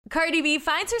Cardi B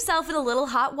finds herself in a little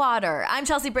hot water. I'm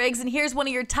Chelsea Briggs, and here's one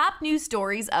of your top news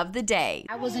stories of the day.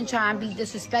 I wasn't trying to be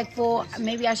disrespectful.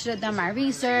 Maybe I should have done my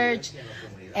research,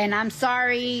 and I'm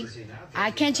sorry.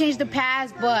 I can't change the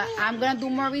past, but I'm going to do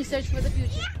more research for the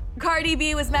future. Cardi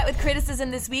B was met with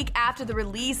criticism this week after the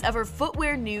release of her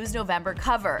Footwear News November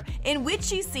cover, in which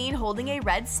she's seen holding a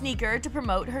red sneaker to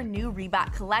promote her new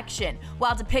Reebok collection,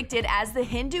 while depicted as the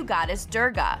Hindu goddess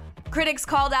Durga. Critics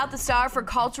called out the star for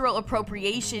cultural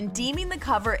appropriation, deeming the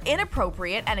cover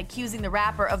inappropriate and accusing the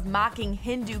rapper of mocking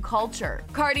Hindu culture.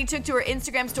 Cardi took to her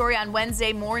Instagram story on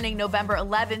Wednesday morning, November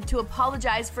 11th, to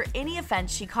apologize for any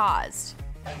offense she caused.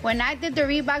 When I did the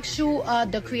Reebok shoe,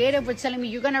 the creative were telling me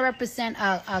you're going to represent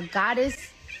a goddess,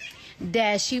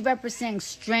 that she represents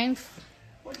strength,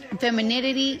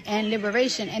 femininity, and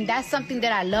liberation. And that's something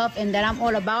that I love and that I'm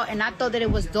all about. And I thought that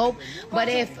it was dope. But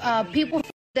if people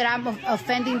that I'm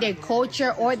offending their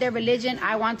culture or their religion,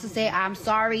 I want to say I'm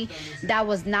sorry. That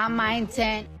was not my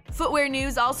intent. Footwear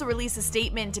News also released a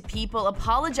statement to people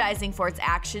apologizing for its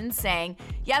actions, saying,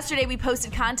 "Yesterday we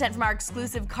posted content from our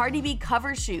exclusive Cardi B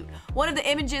cover shoot. One of the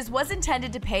images was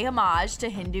intended to pay homage to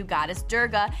Hindu goddess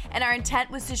Durga, and our intent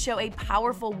was to show a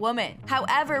powerful woman.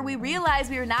 However, we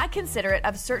realized we were not considerate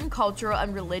of certain cultural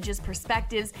and religious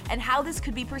perspectives and how this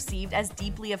could be perceived as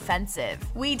deeply offensive.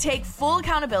 We take full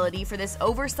accountability for this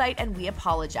oversight and we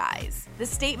apologize." The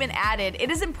statement added, "It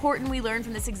is important we learn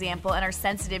from this example and are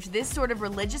sensitive to this sort of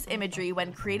religious imagery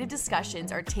when creative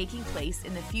discussions are taking place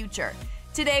in the future.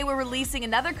 Today, we're releasing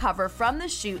another cover from the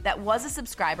shoot that was a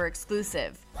subscriber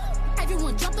exclusive."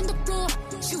 Everyone dropping the floor.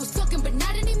 She was talking, but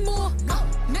not anymore.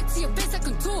 Maxi, your face I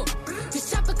contour. This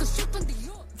shop like a strip from the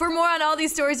York. For more on all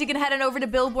these stories, you can head on over to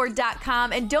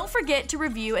Billboard.com, and don't forget to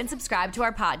review and subscribe to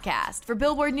our podcast. For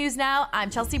Billboard News Now, I'm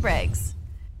Chelsea Briggs.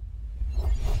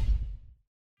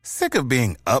 Sick of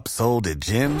being upsold at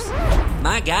gyms?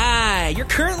 My guy, you're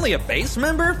currently a base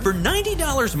member? For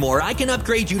 $90 more, I can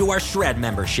upgrade you to our Shred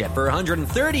membership. For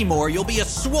 $130 more, you'll be a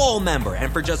Swole member.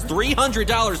 And for just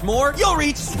 $300 more, you'll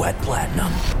reach Sweat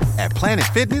Platinum. At Planet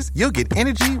Fitness, you'll get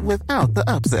energy without the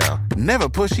upsell. Never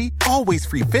pushy, always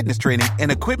free fitness training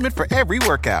and equipment for every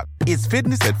workout. It's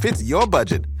fitness that fits your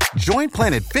budget. Join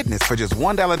Planet Fitness for just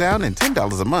 $1 down and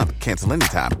 $10 a month. Cancel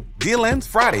anytime. Deal ends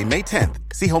Friday, May 10th.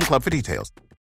 See Home Club for details.